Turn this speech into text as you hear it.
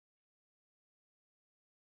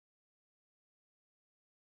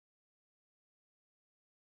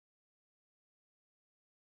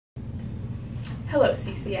Hello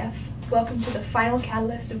CCF, welcome to the final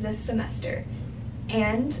catalyst of this semester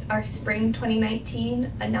and our Spring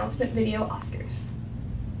 2019 announcement video Oscars.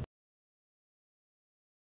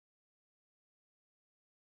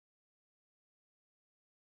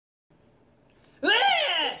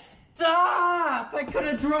 Stop! I could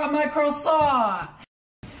have dropped my croissant!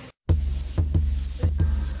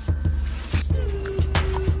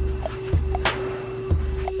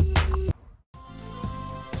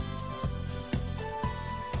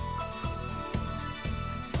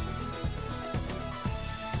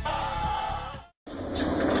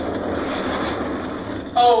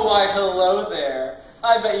 Oh, why hello there.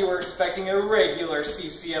 I bet you were expecting a regular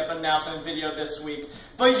CCF announcement video this week,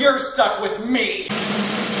 but you're stuck with me!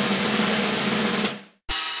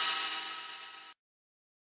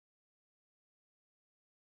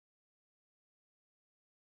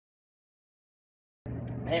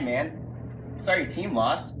 Hey man, sorry your team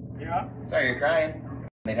lost. Yeah? Sorry you're crying.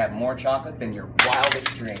 They'd have more chocolate than your wildest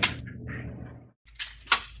dreams.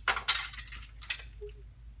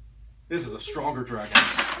 This is a stronger dragon.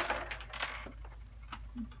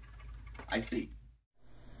 I see.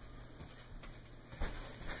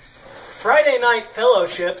 Friday Night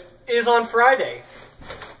Fellowship is on Friday.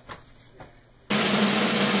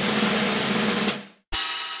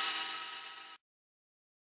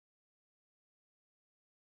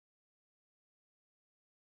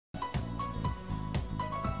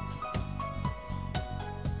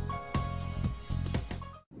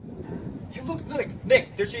 Hey look,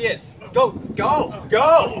 Nick, there she is. Go!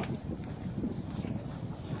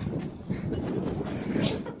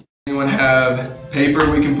 Anyone have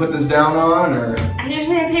paper we can put this down on, or? I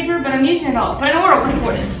usually have paper, but I'm using it all. But I know where a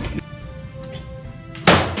whiteboard is.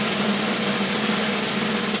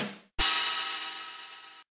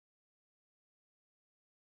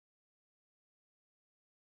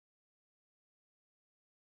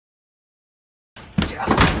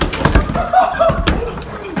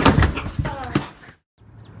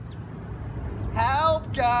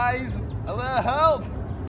 Help, guys! A little help!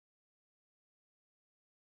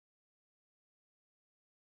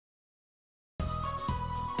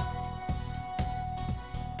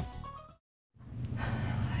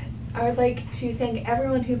 I would like to thank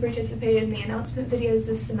everyone who participated in the announcement videos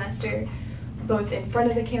this semester, both in front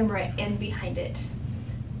of the camera and behind it.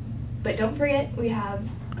 But don't forget, we have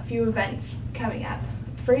a few events coming up.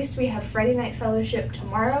 First, we have Friday Night Fellowship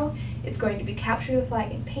tomorrow. It's going to be Capture the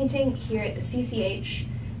Flag and Painting here at the CCH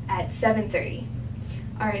at 7:30.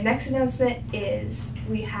 Our next announcement is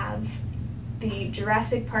we have the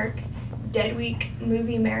Jurassic Park Dead Week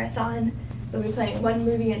movie marathon. We'll be playing one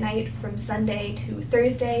movie a night from Sunday to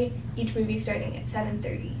Thursday, each movie starting at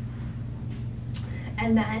 7:30.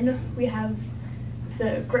 And then we have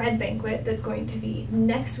the grad banquet that's going to be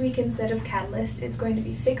next week instead of Catalyst. It's going to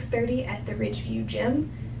be 6:30 at the Ridgeview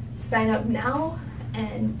Gym. Sign up now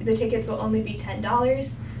and the tickets will only be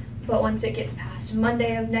 $10, but once it gets past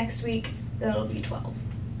Monday of next week, then it'll be $12.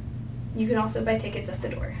 You can also buy tickets at the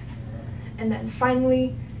door. And then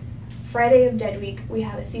finally, Friday of Dead Week, we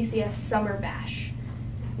have a CCF Summer Bash.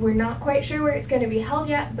 We're not quite sure where it's going to be held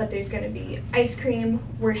yet, but there's going to be ice cream,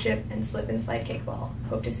 worship, and slip and slide kickball.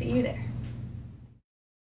 Hope to see you there.